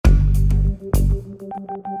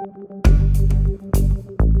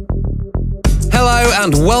Hello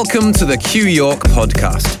and welcome to the Q York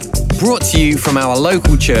podcast, brought to you from our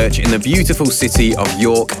local church in the beautiful city of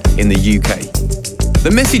York in the UK. The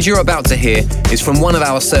message you're about to hear is from one of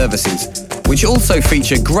our services, which also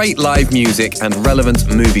feature great live music and relevant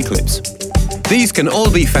movie clips. These can all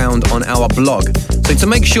be found on our blog, so to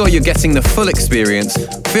make sure you're getting the full experience,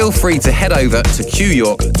 feel free to head over to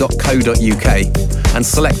qyork.co.uk and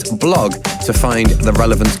select blog to find the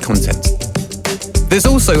relevant content. There's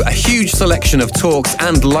also a huge selection of talks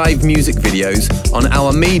and live music videos on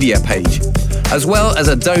our media page, as well as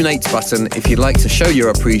a donate button if you'd like to show your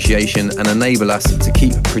appreciation and enable us to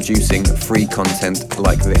keep producing free content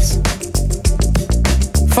like this.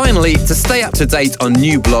 Finally, to stay up to date on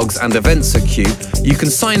new blogs and events at Q, you can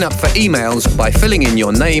sign up for emails by filling in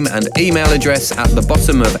your name and email address at the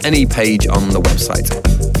bottom of any page on the website.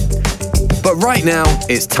 But right now,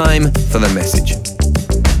 it's time for the message.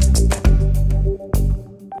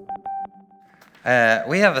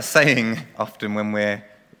 We have a saying often when we're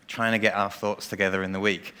trying to get our thoughts together in the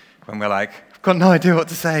week, when we're like, I've got no idea what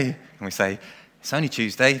to say. And we say, it's only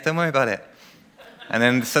Tuesday, don't worry about it. And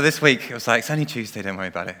then, so this week, it was like, it's only Tuesday, don't worry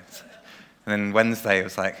about it. And then Wednesday, it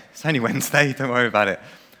was like, it's only Wednesday, don't worry about it.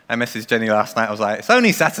 I messaged Jenny last night, I was like, it's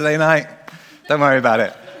only Saturday night, don't worry about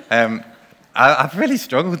it. I've really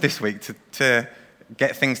struggled this week to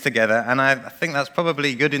get things together, and I think that's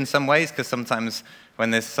probably good in some ways, because sometimes when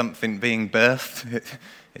there's something being birthed,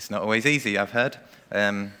 it's not always easy, I've heard.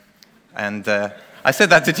 I said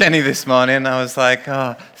that to Jenny this morning. I was like,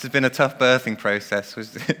 this has been a tough birthing process.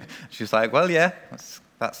 She was like, well, yeah,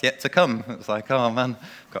 that's yet to come. It was like, oh, man,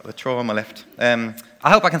 got the trauma left. I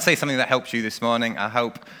hope I can say something that helps you this morning. I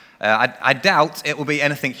hope. I doubt it will be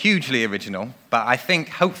anything hugely original, but I think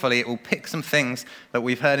hopefully it will pick some things that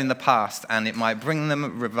we've heard in the past, and it might bring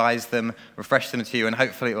them, revise them, refresh them to you, and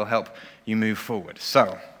hopefully it will help you move forward.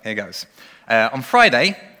 So, here goes. On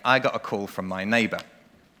Friday, I got a call from my neighbour,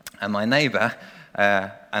 and my neighbour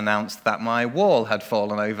announced that my wall had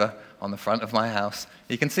fallen over on the front of my house.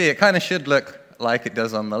 You can see it kind of should look like it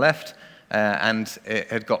does on the left, and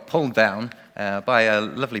it had got pulled down by a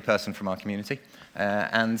lovely person from our community,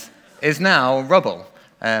 and is now rubble.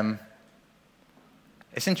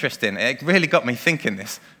 It's interesting. It really got me thinking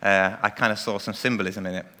this. I kind of saw some symbolism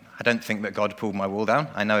in it. I don't think that God pulled my wall down.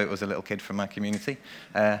 I know it was a little kid from my community.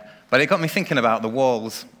 But it got me thinking about the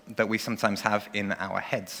walls that we sometimes have in our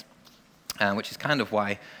heads, which is kind of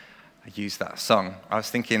why I used that song. I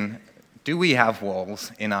was thinking, do we have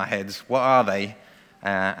walls in our heads? What are they?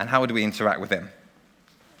 And how do we interact with them?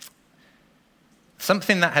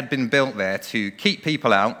 Something that had been built there to keep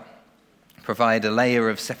people out, provide a layer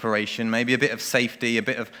of separation, maybe a bit of safety,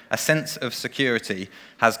 a sense of security,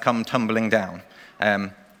 has come tumbling down.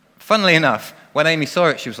 Funnily enough, when Amy saw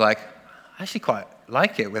it, she was like, I actually quite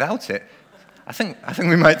like it without it. I think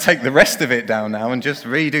we might take the rest of it down now and just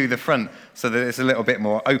redo the front so that it's a little bit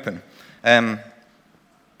more open.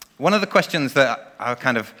 One of the questions that I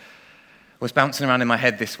kind of was bouncing around in my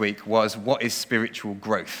head this week was, what is spiritual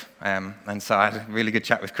growth? And so I had a really good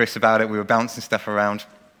chat with Chris about it. We were bouncing stuff around.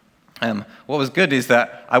 What was good is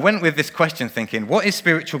that I went with this question thinking, what is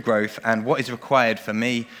spiritual growth and what is required for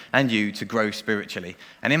me and you to grow spiritually?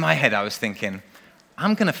 And in my head I was thinking,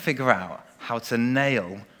 I'm going to figure out how to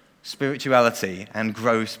nail spirituality and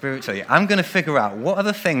grow spiritually. I'm going to figure out what are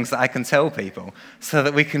the things that I can tell people so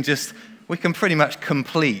that we can pretty much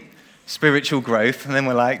complete spiritual growth, and then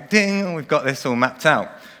we're like, ding, we've got this all mapped out.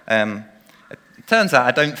 It turns out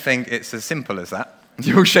I don't think it's as simple as that.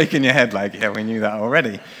 You're all shaking your head like, yeah, we knew that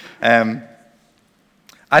already.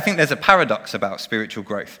 I think there's a paradox about spiritual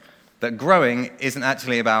growth, that growing isn't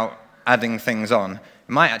actually about adding things on. It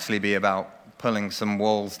might actually be about pulling some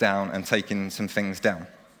walls down and taking some things down.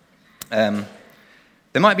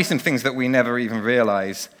 There might be some things that we never even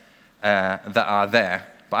realize that are there,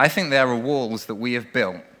 but I think there are walls that we have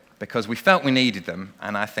built because we felt we needed them,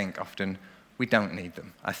 and I think often we don't need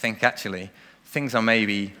them. I think actually things are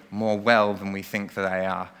maybe more well than we think that they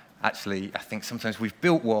are. Actually, I think sometimes we've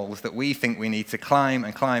built walls that we think we need to climb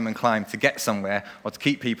and climb and climb to get somewhere or to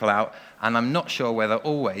keep people out, and I'm not sure whether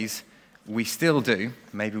always we still do.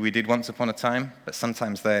 Maybe we did once upon a time, but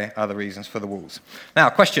sometimes there are the reasons for the walls. Now,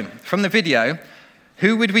 question. From the video,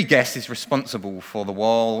 who would we guess is responsible for the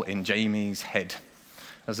wall in Jamie's head?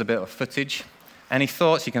 There's a bit of footage. Any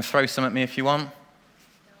thoughts? You can throw some at me if you want.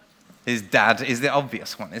 His dad is the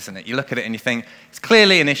obvious one, isn't it? You look at it and you think, it's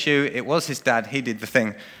clearly an issue. It was his dad. He did the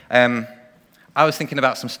thing. I was thinking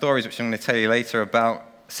about some stories, which I'm going to tell you later, about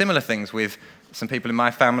similar things with some people in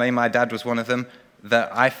my family. My dad was one of them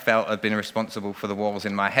that I felt had been responsible for the walls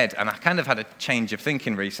in my head. And I kind of had a change of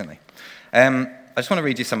thinking recently. just want to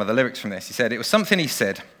read you some of the lyrics from this. He said, "It was something he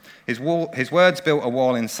said. His words built a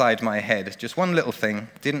wall inside my head. Just one little thing,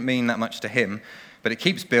 didn't mean that much to him, but it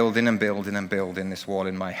keeps building and building and building this wall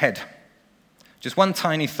in my head. Just one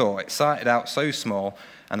tiny thought. It started out so small,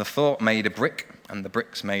 and the thought made a brick, and the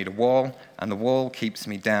bricks made a wall, and the wall keeps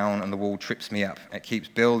me down, and the wall trips me up. It keeps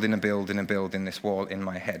building and building and building this wall in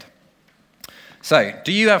my head." So,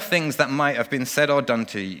 do you have things that might have been said or done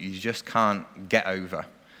to you just can't get over?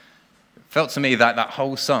 It felt to me that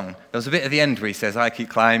whole song, there was a bit at the end where he says, "I keep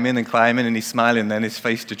climbing and climbing," and he's smiling, and then his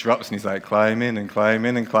face just drops, and he's like, climbing and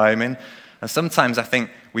climbing and climbing. And sometimes I think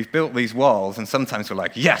we've built these walls, and sometimes we're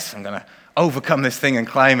like, yes, I'm going to overcome this thing and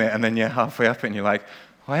climb it, and then you're halfway up it, and you're like,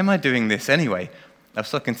 why am I doing this anyway? I was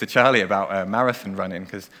talking to Charlie about marathon running,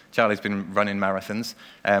 because Charlie's been running marathons,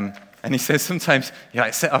 and he says sometimes you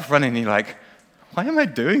set off running, and you're like, why am I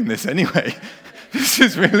doing this anyway? This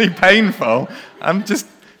is really painful. I'm just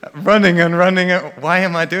running and running. Why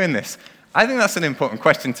am I doing this? I think that's an important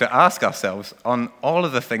question to ask ourselves on all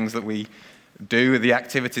of the things that we do, the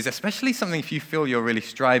activities, especially something if you feel you're really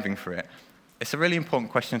striving for it. It's a really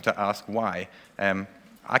important question to ask why.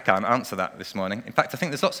 I can't answer that this morning. In fact, I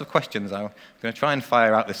think there's lots of questions I'm going to try and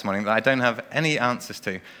fire out this morning that I don't have any answers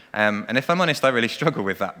to. And if I'm honest, I really struggle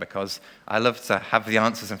with that because I love to have the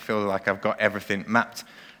answers and feel like I've got everything mapped.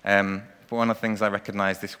 But one of the things I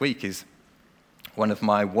recognized this week is one of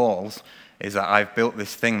my walls is that I've built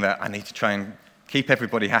this thing that I need to try and keep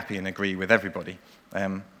everybody happy and agree with everybody.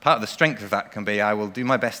 Part of the strength of that can be I will do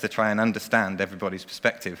my best to try and understand everybody's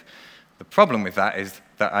perspective. The problem with that is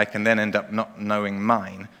that I can then end up not knowing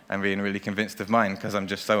mine and being really convinced of mine because I'm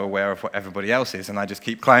just so aware of what everybody else is, and I just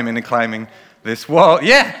keep climbing and climbing this wall.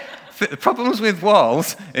 Yeah, the problems with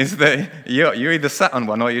walls is that you're either sat on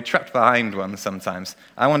one or you're trapped behind one sometimes.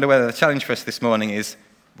 I wonder whether the challenge for us this morning is,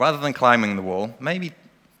 rather than climbing the wall, maybe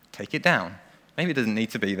take it down. Maybe it doesn't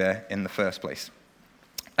need to be there in the first place.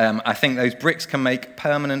 I think those bricks can make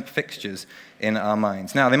permanent fixtures in our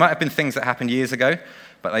minds. Now, they might have been things that happened years ago,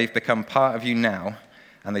 but they've become part of you now,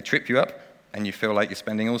 and they trip you up, and you feel like you're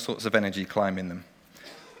spending all sorts of energy climbing them.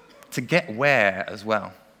 To get where as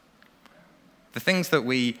well? The things that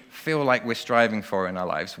we feel like we're striving for in our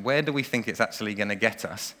lives, where do we think it's actually going to get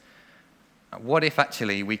us? What if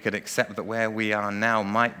actually we could accept that where we are now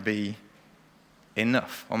might be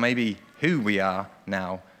enough, or maybe who we are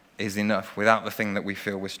now is enough without the thing that we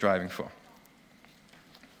feel we're striving for?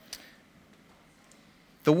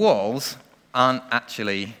 The walls aren't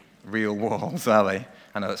actually real walls, are they?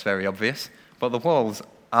 I know that's very obvious, but the walls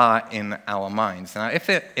are in our minds. Now, if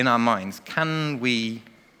they're in our minds, can we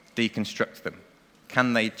deconstruct them?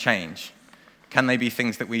 Can they change? Can they be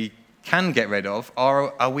things that we can get rid of,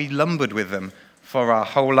 or are we lumbered with them for our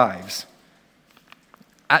whole lives?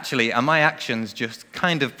 Actually, are my actions just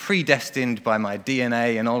kind of predestined by my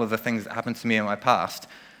DNA and all of the things that happened to me in my past?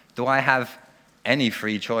 Do I have any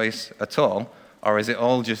free choice at all? Or is it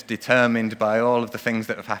all just determined by all of the things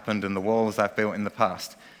that have happened and the walls I've built in the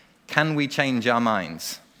past? Can we change our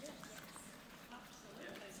minds?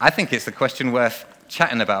 I think it's a question worth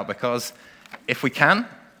chatting about because if we can,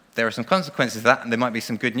 there are some consequences of that and there might be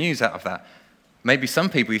some good news out of that. Maybe some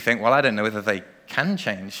people you think, well, I don't know whether they can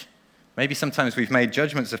change. Maybe sometimes we've made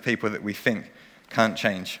judgments of people that we think can't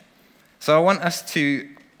change. So I want us to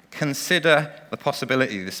consider the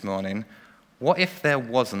possibility this morning. What if there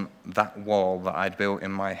wasn't that wall that I'd built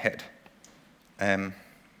in my head?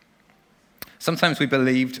 Sometimes we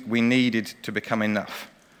believed we needed to become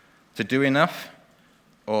enough, to do enough,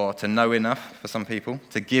 or to know enough for some people,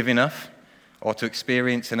 to give enough, or to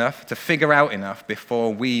experience enough, to figure out enough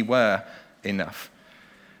before we were enough.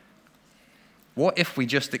 What if we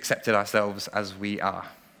just accepted ourselves as we are?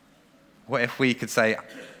 What if we could say,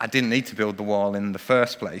 I didn't need to build the wall in the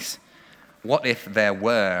first place? What if there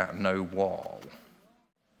were no wall?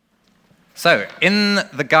 So, in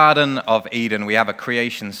the Garden of Eden, we have a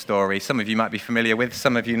creation story. Some of you might be familiar with,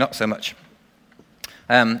 some of you not so much.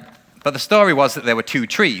 But the story was that there were two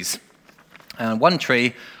trees. And one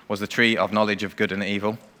tree was the tree of knowledge of good and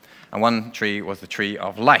evil, and one tree was the tree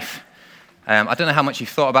of life. I don't know how much you've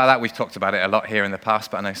thought about that. We've talked about it a lot here in the past,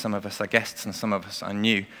 but I know some of us are guests and some of us are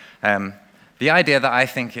new. The idea that I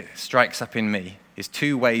think it strikes up in me is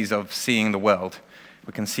two ways of seeing the world.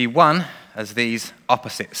 We can see one as these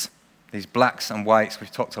opposites, these blacks and whites.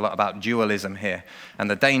 We've talked a lot about dualism here,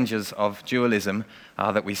 and the dangers of dualism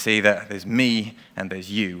are that we see that there's me and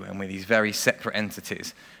there's you, and we're these very separate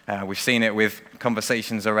entities. We've seen it with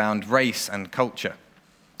conversations around race and culture.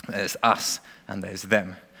 There's us and there's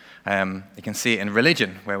them. You can see it in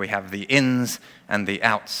religion, where we have the ins and the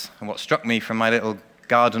outs. And what struck me from my little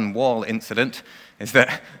garden wall incident is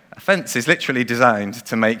that a fence is literally designed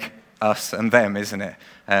to make us and them, isn't it?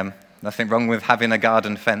 Nothing wrong with having a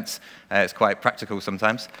garden fence. It's quite practical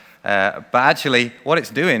sometimes. But actually, what it's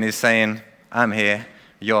doing is saying, I'm here,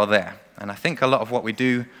 you're there. And I think a lot of what we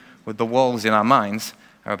do with the walls in our minds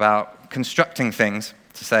are about constructing things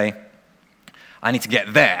to say, I need to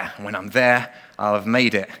get there. When I'm there, I'll have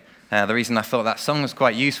made it. The reason I thought that song was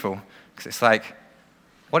quite useful, because it's like,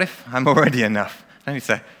 what if I'm already enough? I don't need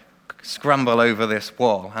to scramble over this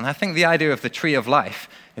wall. And I think the idea of the tree of life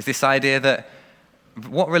is this idea that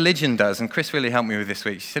what religion does, and Chris really helped me with this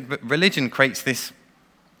week, she said, but religion creates this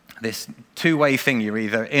two-way thing. You're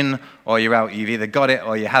either in or you're out. You've either got it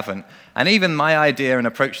or you haven't. And even my idea and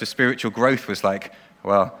approach to spiritual growth was like,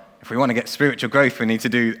 well, if we want to get spiritual growth, we need to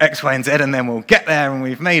do X, Y, and Z, and then we'll get there and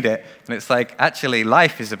we've made it. And it's like, actually,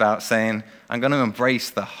 life is about saying, I'm going to embrace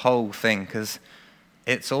the whole thing because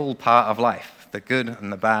it's all part of life. The good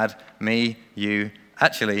and the bad, me, you.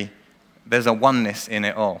 Actually, there's a oneness in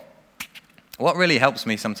it all. What really helps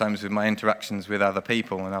me sometimes with my interactions with other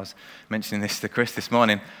people, and I was mentioning this to Chris this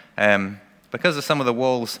morning, because of some of the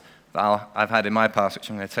walls that I've had in my past, which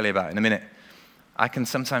I'm going to tell you about in a minute, I can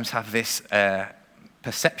sometimes have this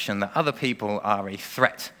perception that other people are a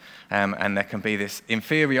threat, and there can be this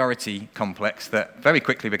inferiority complex that very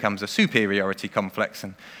quickly becomes a superiority complex.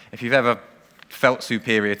 And if you've ever felt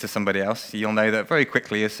superior to somebody else, you'll know that very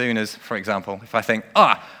quickly, as soon as, for example, if I think,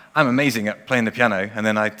 I'm amazing at playing the piano, and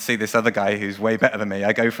then I see this other guy who's way better than me,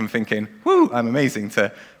 I go from thinking, whoo, I'm amazing,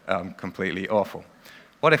 to completely awful.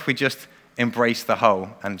 What if we just embraced the whole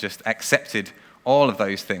and just accepted all of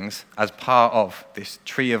those things as part of this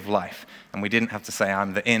tree of life, and we didn't have to say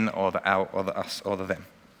I'm the in or the out or the us or the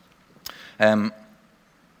them.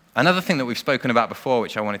 Another thing that we've spoken about before,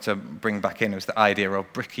 which I wanted to bring back in, was the idea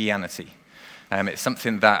of brickianity. It's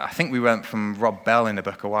something that I think we learned from Rob Bell in a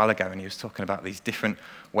book a while ago, and he was talking about these different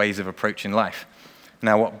ways of approaching life.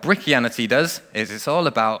 Now, what brickianity does is it's all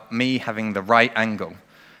about me having the right angle.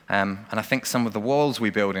 And I think some of the walls we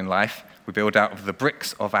build in life, we build out of the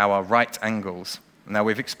bricks of our right angles. Now,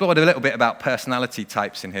 we've explored a little bit about personality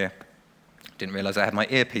types in here. Didn't realize I had my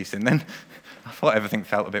earpiece in then. I thought everything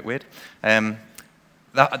felt a bit weird.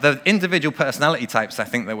 The individual personality types, I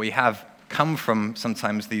think, that we have come from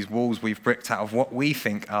sometimes these walls we've bricked out of what we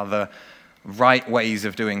think are the right ways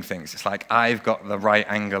of doing things. It's like, I've got the right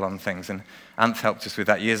angle on things. And Anth helped us with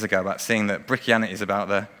that years ago about seeing that brickianity is about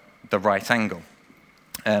the right angle.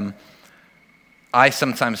 I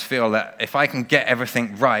sometimes feel that if I can get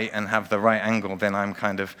everything right and have the right angle, then I'm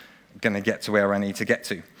kind of going to get to where I need to get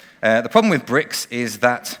to. The problem with bricks is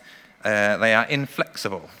that they are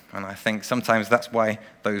inflexible. And I think sometimes that's why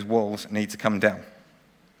those walls need to come down.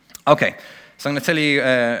 Okay, so I'm going to tell you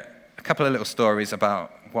a couple of little stories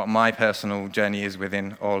about what my personal journey is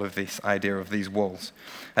within all of this idea of these walls.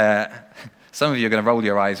 Some of you are going to roll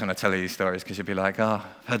your eyes when I tell you these stories because you'll be like, I've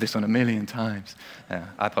heard this one 1,000,000 times.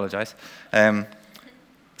 I apologize.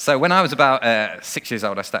 So when I was about 6 years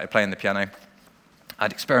old, I started playing the piano.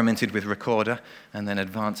 I'd experimented with recorder and then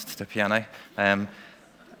advanced to piano.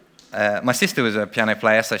 My sister was a piano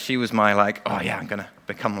player, so she was my I'm going to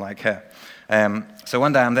become like her. So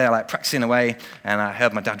one day I'm there practicing away, and I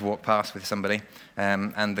heard my dad walk past with somebody,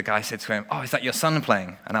 and the guy said to him, is that your son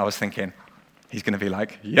playing? And I was thinking, he's going to be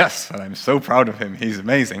like, yes, and I'm so proud of him, he's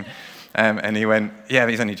amazing. And he went, yeah,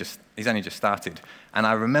 he's only just started. And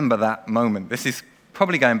I remember that moment. This is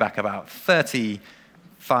probably going back about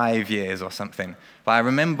 35 years or something, but I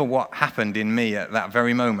remember what happened in me at that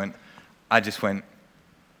very moment. I just went,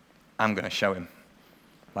 I'm going to show him.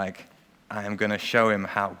 I am going to show him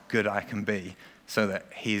how good I can be so that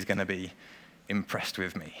he's going to be impressed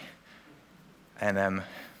with me. And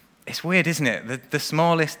it's weird, isn't it? The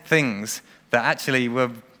smallest things that actually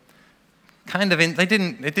were kind of it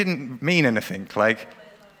didn't mean anything.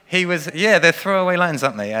 They're throwaway lines,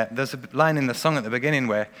 aren't they? There's a line in the song at the beginning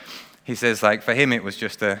where he says, for him it was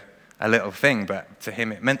just a little thing, but to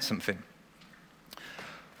him it meant something.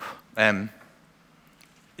 I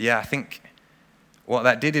think what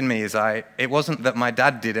that did in me is it wasn't that my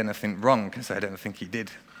dad did anything wrong, because I don't think he did,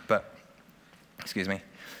 but, excuse me.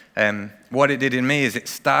 What it did in me is it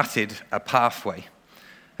started a pathway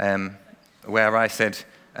where I said,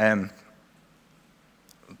 the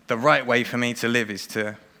right way for me to live is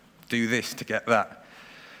to do this to get that.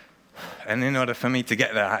 And in order for me to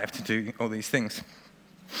get there, I have to do all these things.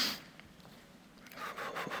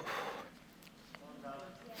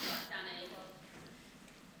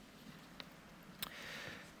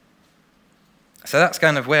 So that's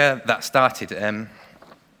kind of where that started. Then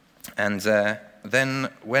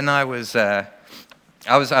when I was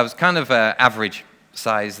kind of average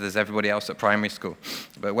size as everybody else at primary school.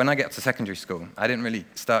 But when I get to secondary school, I didn't really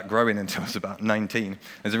start growing until I was about 19.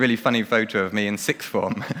 There's a really funny photo of me in sixth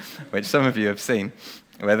form, which some of you have seen,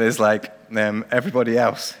 where there's like everybody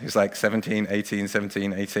else who's like 17, 18,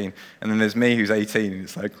 17, 18, and then there's me who's 18, and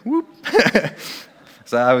it's like, whoop.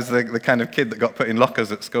 So I was the kind of kid that got put in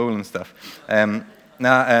lockers at school and stuff. I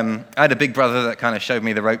had a big brother that kind of showed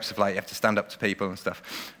me the ropes of like, you have to stand up to people and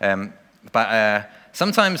stuff. But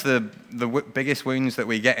sometimes the biggest wounds that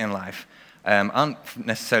we get in life aren't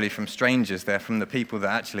necessarily from strangers, they're from the people that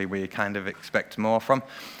actually we kind of expect more from.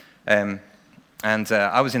 I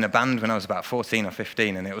was in a band when I was about 14 or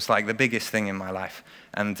 15, and it was like the biggest thing in my life.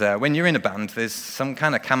 And when you're in a band, there's some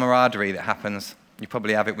kind of camaraderie that happens. You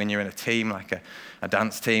probably have it when you're in a team, like a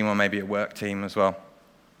dance team or maybe a work team as well.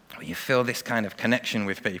 You feel this kind of connection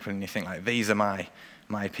with people, and you think like, these are my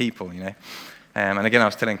people, you know. And again, I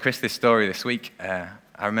was telling Chris this story this week.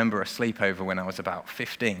 I remember a sleepover when I was about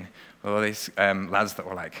 15 with all these lads that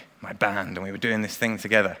were like my band, and we were doing this thing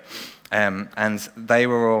together. And they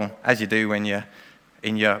were all, as you do when you're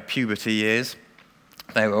in your puberty years,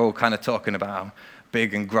 they were all kind of talking about how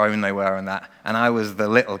big and grown they were and that. And I was the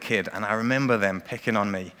little kid, and I remember them picking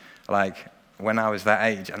on me like when I was that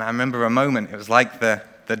age. And I remember a moment, it was like the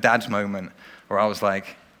dad moment, where I was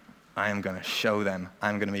like, I am going to show them.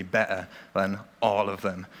 I'm going to be better than all of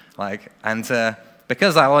them.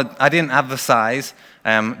 Because I didn't have the size,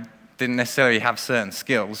 didn't necessarily have certain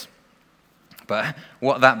skills, but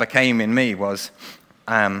what that became in me was,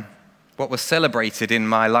 what was celebrated in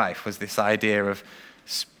my life was this idea of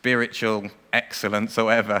spiritual excellence, or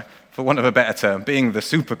whatever, for want of a better term, being the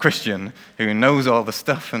super Christian who knows all the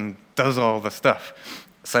stuff and does all the stuff.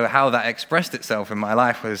 So how that expressed itself in my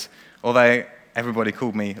life was, although everybody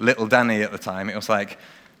called me Little Danny at the time, it was like,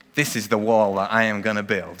 this is the wall that I am going to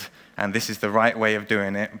build, and this is the right way of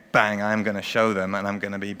doing it. Bang, I'm going to show them, and I'm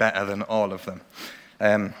going to be better than all of them.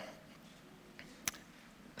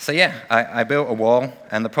 I built a wall,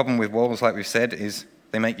 and the problem with walls, like we've said, is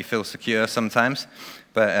they make you feel secure sometimes,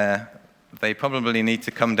 but they probably need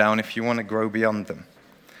to come down if you want to grow beyond them.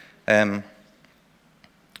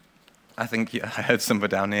 I think I heard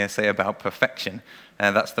somebody down here say about perfection.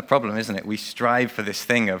 That's the problem, isn't it? We strive for this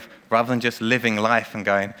thing of, rather than just living life and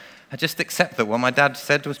going, I just accept that what my dad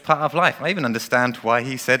said was part of life. I even understand why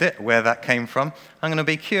he said it, where that came from. I'm going to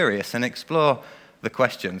be curious and explore the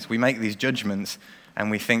questions. We make these judgments,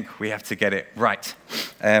 and we think we have to get it right.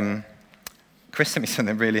 Chris sent me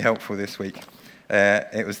something really helpful this week.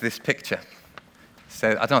 It was this picture.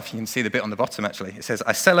 So I don't know if you can see the bit on the bottom, actually. It says,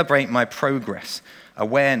 I celebrate my progress.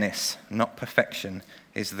 Awareness, not perfection,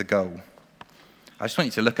 is the goal. I just want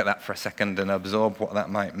you to look at that for a second and absorb what that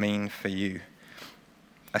might mean for you.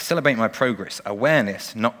 I celebrate my progress.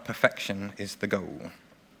 Awareness, not perfection, is the goal.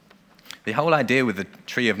 The whole idea with the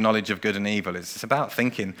tree of knowledge of good and evil is it's about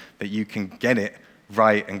thinking that you can get it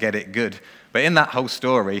right and get it good. But in that whole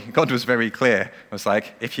story, God was very clear. It was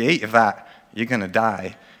like, if you eat of that, you're going to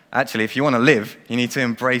die. Actually, if you want to live, you need to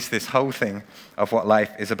embrace this whole thing of what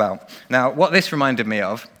life is about. Now, what this reminded me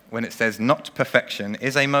of, when it says not perfection,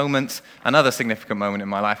 is another significant moment in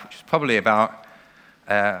my life, which is probably about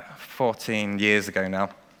 14 years ago now.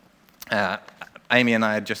 Amy and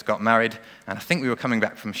I had just got married, and I think we were coming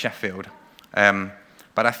back from Sheffield. But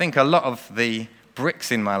I think a lot of the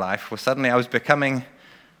bricks in my life were suddenly, I was becoming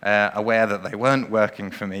aware that they weren't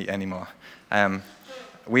working for me anymore.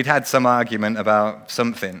 We'd had some argument about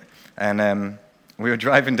something, and we were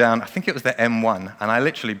driving down, I think it was the M1, and I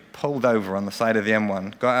literally pulled over on the side of the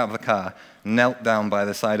M1, got out of the car, knelt down by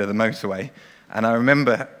the side of the motorway, and I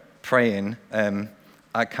remember praying,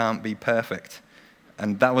 I can't be perfect.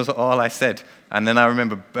 And that was all I said. And then I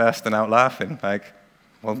remember bursting out laughing, like,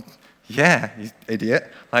 well, yeah, you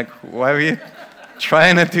idiot. Like, why were you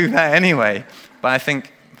trying to do that anyway? But I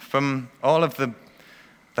think from all of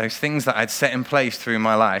those things that I'd set in place through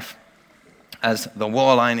my life as the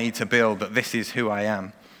wall I need to build, that this is who I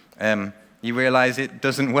am, you realize it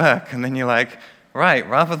doesn't work. And then you're like, right,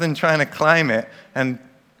 rather than trying to climb it and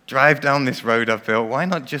drive down this road I've built, why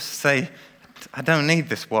not just say, I don't need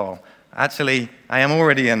this wall. Actually, I am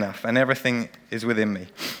already enough, and everything is within me.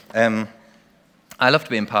 I loved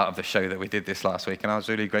being part of the show that we did this last week, and I was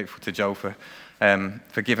really grateful to Joel for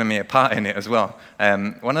giving me a part in it as well.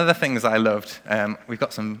 One of the things I loved, we've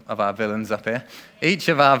got some of our villains up here. Each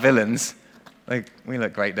of our villains, we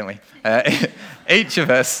look great, don't we? Each of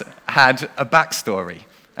us had a backstory.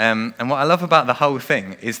 And what I love about the whole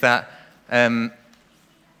thing is that the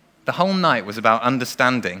whole night was about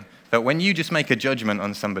understanding that when you just make a judgment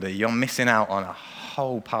on somebody, you're missing out on a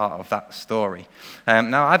whole part of that story.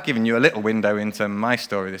 Now, I've given you a little window into my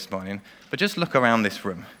story this morning, but just look around this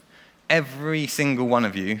room. Every single one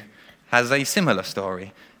of you has a similar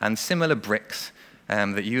story and similar bricks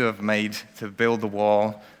that you have made to build the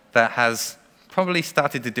wall that has probably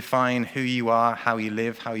started to define who you are, how you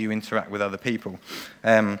live, how you interact with other people.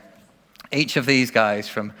 Each of these guys,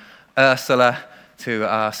 from Ursula to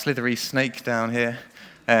our slithery snake down here,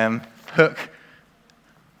 Hook,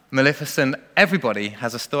 Maleficent, everybody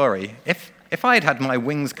has a story. If I'd had my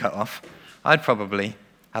wings cut off, I'd probably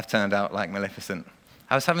have turned out like Maleficent.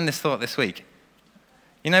 I was having this thought this week.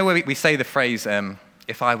 You know where we say the phrase,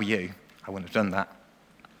 if I were you, I wouldn't have done that.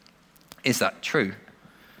 Is that true?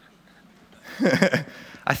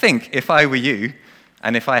 I think if I were you,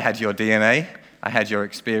 and if I had your DNA, I had your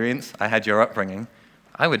experience, I had your upbringing,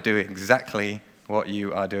 I would do exactly what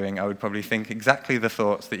you are doing. I would probably think exactly the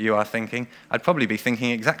thoughts that you are thinking. I'd probably be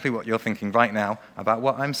thinking exactly what you're thinking right now about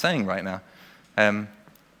what I'm saying right now.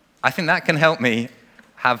 I think that can help me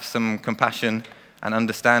have some compassion and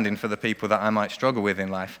understanding for the people that I might struggle with in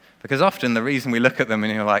life. Because often the reason we look at them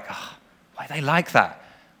and you're like, oh, why are they like that?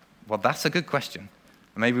 Well, that's a good question.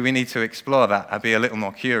 Maybe we need to explore that and be a little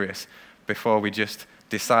more curious before we just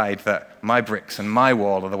decide that my bricks and my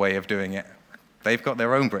wall are the way of doing it. They've got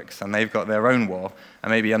their own bricks and they've got their own wall,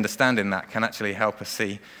 and maybe understanding that can actually help us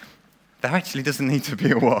see there actually doesn't need to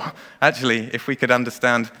be a wall. Actually, if we could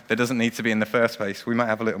understand there doesn't need to be in the first place, we might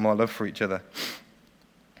have a little more love for each other.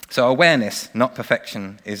 So awareness, not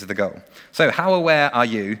perfection, is the goal. So how aware are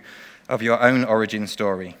you of your own origin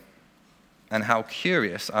story? And how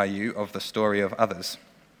curious are you of the story of others?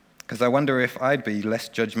 Because I wonder if I'd be less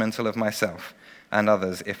judgmental of myself and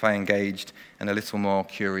others if I engaged in a little more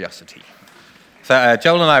curiosity. So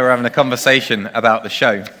Joel and I were having a conversation about the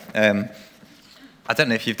show. I don't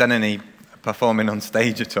know if you've done any performing on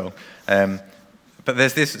stage at all, but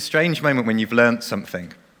there's this strange moment when you've learnt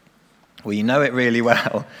something, where you know it really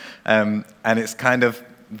well, and it's kind of,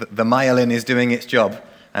 the myelin is doing its job,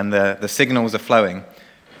 and the signals are flowing.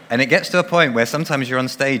 And it gets to a point where sometimes you're on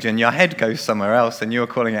stage and your head goes somewhere else, and you're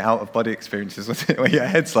calling it out-of-body experiences, where your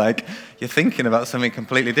head's like, you're thinking about something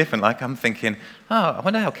completely different. Like I'm thinking, oh, I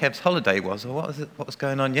wonder how Kev's holiday was, or what was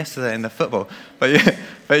going on yesterday in the football. But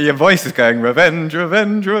your voice is going, revenge,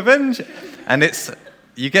 revenge, revenge. And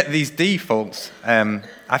you get these defaults.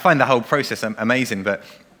 I find the whole process amazing, but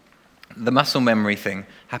the muscle memory thing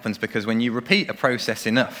happens because when you repeat a process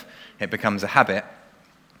enough, it becomes a habit.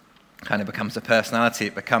 Kind of becomes a personality,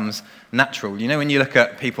 it becomes natural. You know, when you look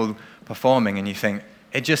at people performing and you think,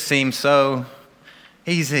 it just seems so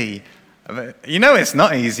easy. You know it's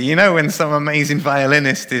not easy. You know when some amazing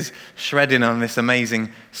violinist is shredding on this amazing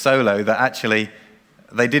solo that actually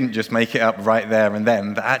they didn't just make it up right there and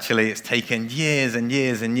then, that actually it's taken years and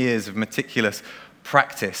years and years of meticulous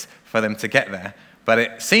practice for them to get there. But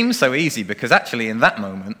it seems so easy because actually in that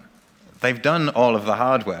moment, they've done all of the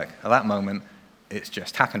hard work. At that moment, it's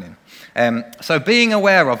just happening. So being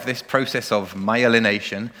aware of this process of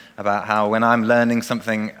myelination, about how when I'm learning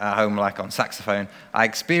something at home, like on saxophone, I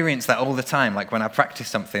experience that all the time. Like when I practice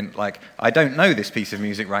something, like I don't know this piece of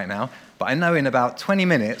music right now, but I know in about 20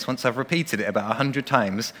 minutes, once I've repeated it about 100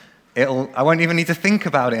 times, I won't even need to think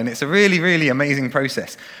about it, and it's a really, really amazing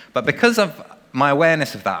process. But because of my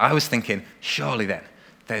awareness of that, I was thinking, surely then,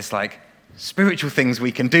 there's like spiritual things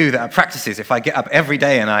we can do that are practices. If I get up every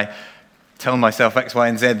day and I tell myself X, Y,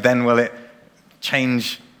 and Z, then will it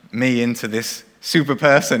change me into this super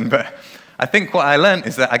person? But I think what I learned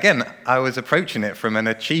is that, again, I was approaching it from an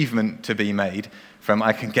achievement to be made, from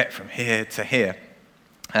I can get from here to here.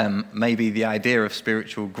 Maybe the idea of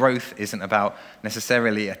spiritual growth isn't about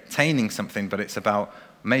necessarily attaining something, but it's about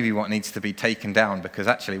maybe what needs to be taken down, because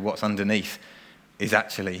actually what's underneath is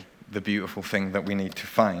actually the beautiful thing that we need to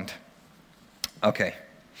find. Okay.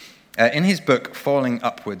 In his book, Falling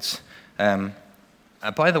Upwards,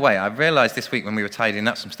 by the way, I realized this week when we were tidying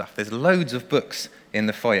up some stuff, there's loads of books in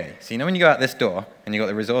the foyer. So you know when you go out this door and you've got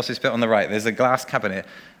the resources bit on the right, there's a glass cabinet.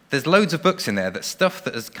 There's loads of books in there, that's stuff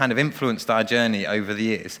that has kind of influenced our journey over the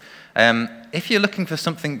years. If you're looking for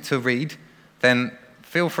something to read, then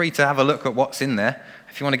feel free to have a look at what's in there.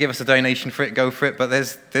 If you want to give us a donation for it, go for it, but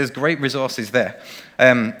there's great resources there.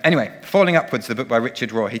 Anyway, Falling Upwards, the book by Richard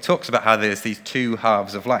Rohr, he talks about how there's these two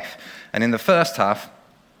halves of life. And in the first half,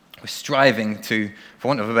 we're striving to, for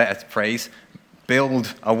want of a better phrase,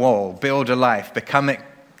 build a wall, build a life, become it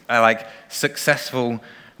like successful,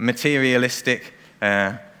 materialistic,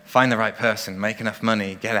 find the right person, make enough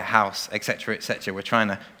money, get a house, etc., etc. We're trying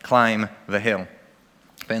to climb the hill.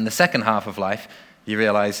 But in the second half of life, you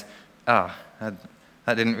realize,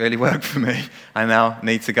 that didn't really work for me. I now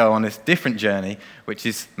need to go on this different journey, which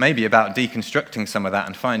is maybe about deconstructing some of that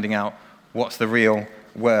and finding out what's the real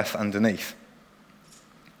worth underneath.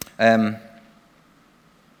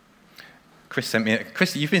 Chris,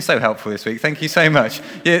 you've been so helpful this week. Thank you so much.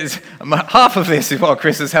 Half of this is what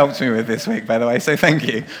Chris has helped me with this week, by the way, so thank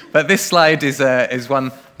you. But this slide is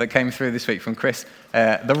one that came through this week from Chris.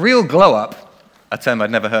 The real glow-up, a term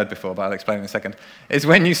I'd never heard before, but I'll explain in a second, is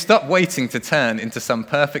when you stop waiting to turn into some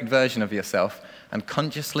perfect version of yourself and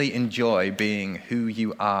consciously enjoy being who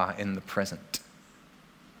you are in the present.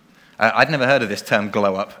 I'd never heard of this term,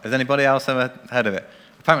 glow-up. Has anybody else ever heard of it?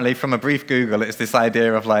 Apparently, from a brief Google, it's this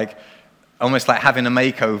idea of almost like having a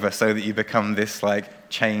makeover so that you become this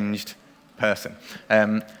changed person.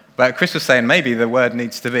 But Chris was saying maybe the word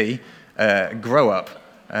needs to be grow up.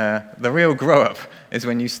 The real grow up is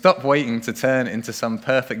when you stop waiting to turn into some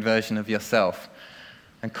perfect version of yourself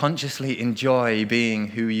and consciously enjoy being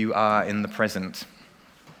who you are in the present.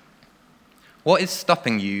 What is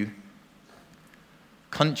stopping you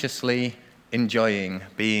consciously enjoying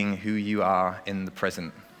being who you are in the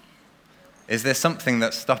present? Is there something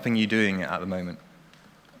that's stopping you doing it at the moment?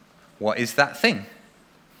 What is that thing?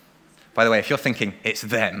 By the way, if you're thinking it's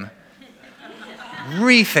them,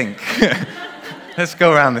 rethink. Let's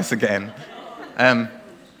go around this again. I'm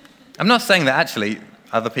not saying that actually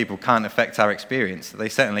other people can't affect our experience. They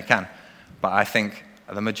certainly can. But I think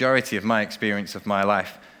the majority of my experience of my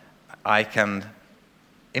life, I can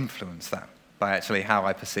influence that by actually how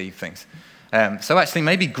I perceive things. So actually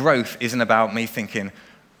maybe growth isn't about me thinking,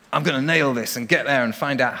 I'm going to nail this and get there and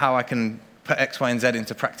find out how I can put X, Y, and Z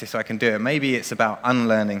into practice so I can do it. Maybe it's about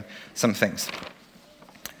unlearning some things.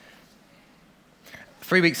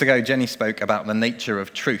 3 weeks ago, Jenny spoke about the nature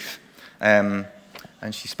of truth. And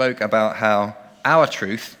she spoke about how our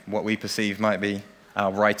truth, what we perceive might be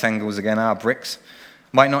our right angles again, our bricks,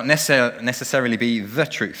 might not necessarily be the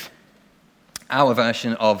truth. Our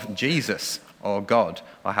version of Jesus or God,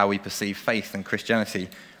 or how we perceive faith and Christianity,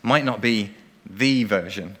 might not be the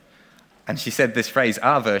version. And she said this phrase,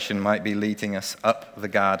 our version might be leading us up the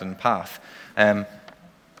garden path.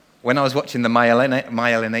 When I was watching the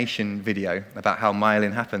myelination video about how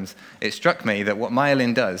myelin happens, it struck me that what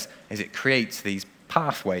myelin does is it creates these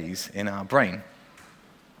pathways in our brain.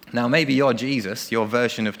 Now, maybe your Jesus, your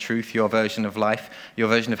version of truth, your version of life, your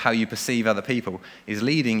version of how you perceive other people, is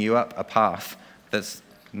leading you up a path that's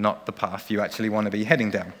not the path you actually want to be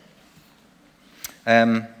heading down.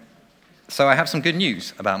 So I have some good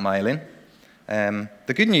news about myelin.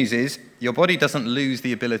 The good news is your body doesn't lose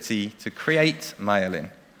the ability to create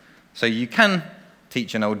myelin. So you can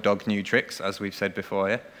teach an old dog new tricks, as we've said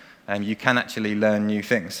before, and you can actually learn new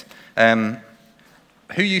things.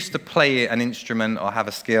 Who used to play an instrument or have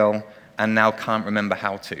a skill and now can't remember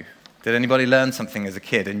how to? Did anybody learn something as a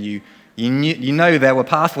kid and you know there were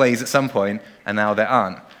pathways at some point and now there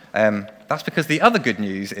aren't? That's because the other good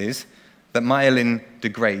news is that myelin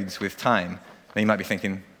degrades with time. Now you might be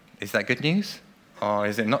thinking, is that good news? Or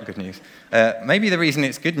is it not good news? Maybe the reason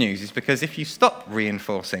it's good news is because if you stop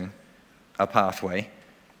reinforcing a pathway,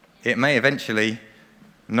 it may eventually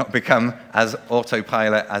not become as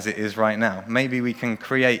autopilot as it is right now. Maybe we can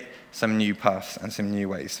create some new paths and some new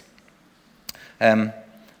ways.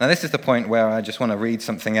 Now this is the point where I just want to read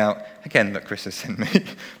something out, again, that Chris has sent me,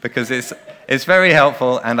 because it's very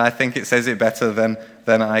helpful, and I think it says it better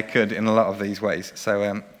than I could in a lot of these ways.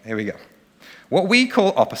 So here we go. What we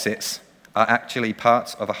call opposites are actually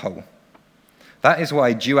parts of a whole. That is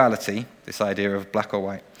why duality, this idea of black or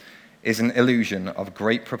white, is an illusion of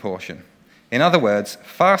great proportion. In other words,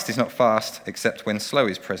 fast is not fast except when slow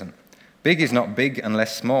is present. Big is not big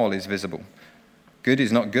unless small is visible. Good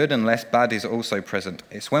is not good unless bad is also present.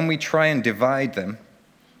 It's when we try and divide them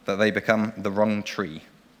that they become the wrong tree.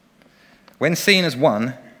 When seen as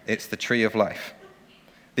one, it's the tree of life.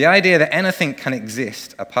 The idea that anything can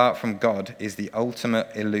exist apart from God is the ultimate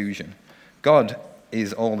illusion. God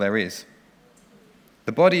is all there is.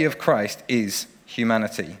 The body of Christ is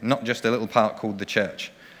humanity, not just a little part called the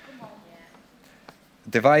church.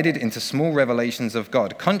 Divided into small revelations of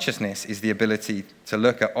God, consciousness is the ability to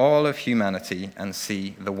look at all of humanity and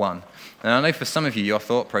see the one. And I know for some of you, your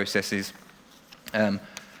thought processes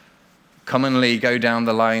commonly go down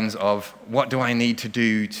the lines of, what do I need to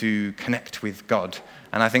do to connect with God?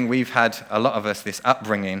 And I think we've had, a lot of us, this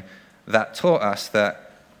upbringing that taught us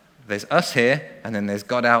that there's us here, and then there's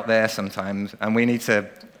God out there sometimes, and we need to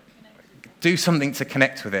do something to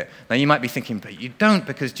connect with it. Now, you might be thinking, but you don't,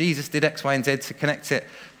 because Jesus did X, Y, and Z to connect it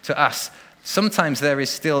to us. Sometimes there is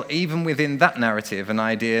still, even within that narrative, an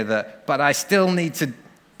idea that, but I still need to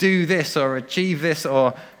do this, or achieve this,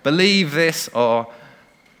 or believe this, or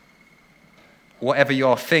whatever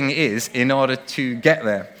your thing is in order to get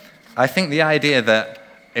there. I think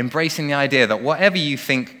embracing the idea that whatever you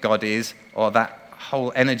think God is, or that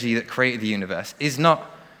whole energy that created the universe, is not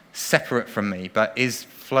separate from me, but is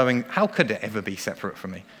flowing. How could it ever be separate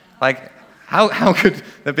from me? Like, how could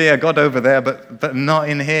there be a God over there but not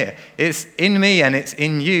in here? It's in me and it's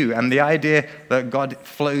in you, and the idea that God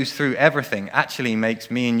flows through everything actually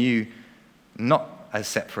makes me and you not as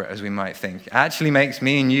separate as we might think. It actually makes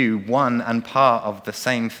me and you one and part of the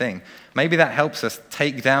same thing. Maybe that helps us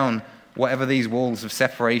take down whatever these walls of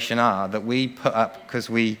separation are that we put up because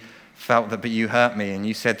we felt that, but you hurt me and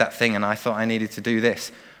you said that thing and I thought I needed to do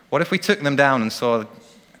this. What if we took them down and saw,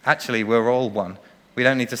 actually, we're all one? We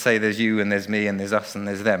don't need to say there's you and there's me and there's us and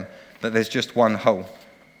there's them, that there's just one whole.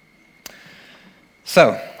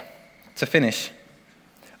 So, to finish,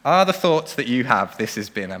 are the thoughts that you have, this has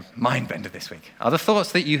been a mind bender this week, are the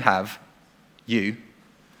thoughts that you have you?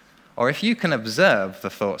 Or if you can observe the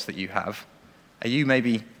thoughts that you have, are you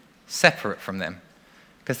maybe separate from them?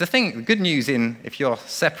 Because the good news if you're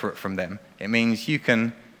separate from them, it means you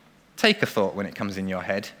can take a thought when it comes in your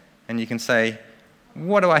head and you can say,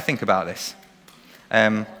 what do I think about this?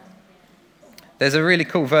 There's a really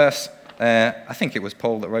cool verse, I think it was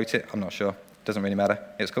Paul that wrote it, I'm not sure, doesn't really matter,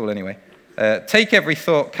 it's cool anyway. Take every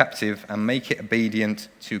thought captive and make it obedient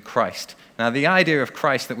to Christ. Now the idea of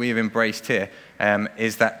Christ that we have embraced here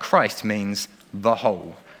is that Christ means the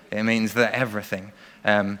whole. It means that everything.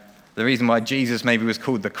 The reason why Jesus maybe was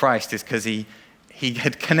called the Christ is because he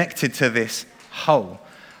had connected to this whole.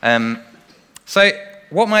 So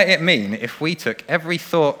what might it mean if we took every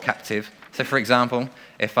thought captive? So for example,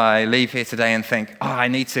 if I leave here today and think, I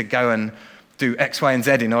need to go and do X, Y, and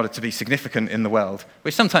Z in order to be significant in the world,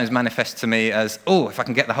 which sometimes manifests to me as, if I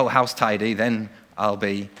can get the whole house tidy, then I'll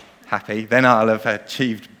be happy, then I'll have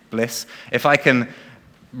achieved bliss. If I can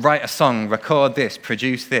write a song, record this,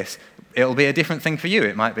 produce this, it'll be a different thing for you.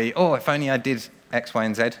 It might be, if only I did X, Y,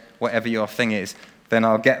 and Z, whatever your thing is, then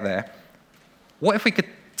I'll get there. What if we could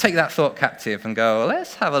take that thought captive and go,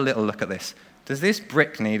 let's have a little look at this. Does this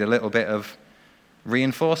brick need a little bit of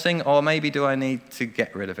reinforcing, or maybe do I need to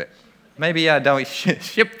get rid of it? Maybe I don't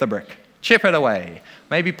ship the brick, chip it away.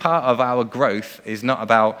 Maybe part of our growth is not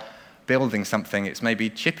about building something, it's maybe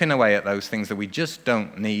chipping away at those things that we just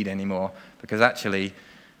don't need anymore, because actually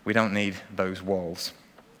we don't need those walls.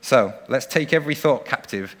 So let's take every thought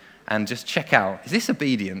captive and just check out, is this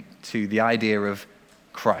obedient to the idea of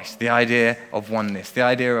Christ, the idea of oneness, the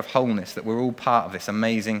idea of wholeness, that we're all part of this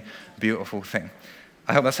amazing, beautiful thing.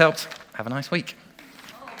 I hope that's helped. Have a nice week.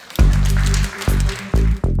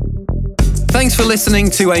 Thanks for listening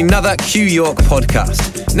to another Q York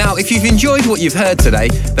podcast. Now, if you've enjoyed what you've heard today,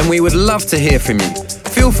 then we would love to hear from you.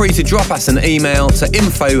 Feel free to drop us an email to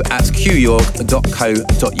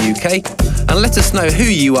info@qyork.co.uk and let us know who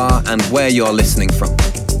you are and where you're listening from.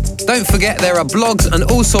 Don't forget there are blogs and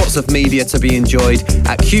all sorts of media to be enjoyed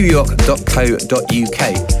at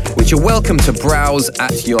qyork.co.uk, which you're welcome to browse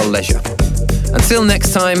at your leisure. Until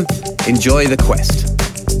next time, enjoy the quest.